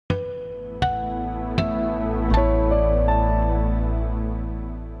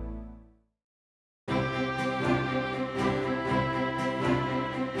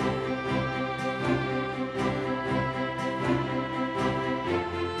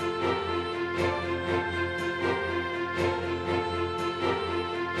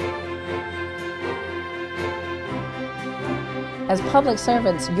As public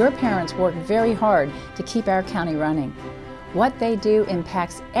servants, your parents work very hard to keep our county running. What they do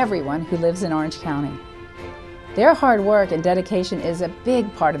impacts everyone who lives in Orange County. Their hard work and dedication is a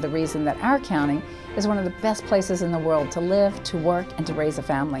big part of the reason that our county is one of the best places in the world to live, to work, and to raise a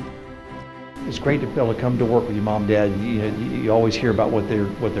family. It's great to be able to come to work with your mom and dad. You always hear about what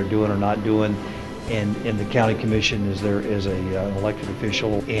they're doing or not doing, and the county commission is an elected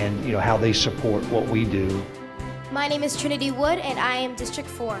official, and how they support what we do. My name is Trinity Wood, and I am District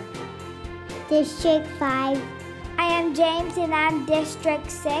 4. District 5. I am James, and I'm District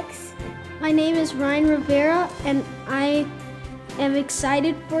 6. My name is Ryan Rivera, and I am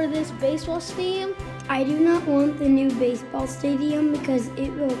excited for this baseball stadium. I do not want the new baseball stadium because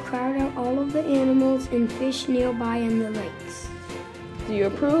it will crowd out all of the animals and fish nearby in the lakes. Do you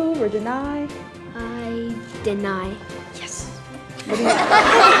approve or deny? I deny. Yes.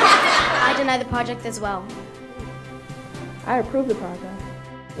 I deny the project as well. I approve the project.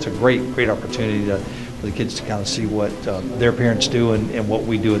 It's a great opportunity for the kids to kind of see what their parents do and what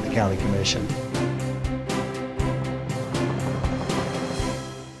we do at the county commission.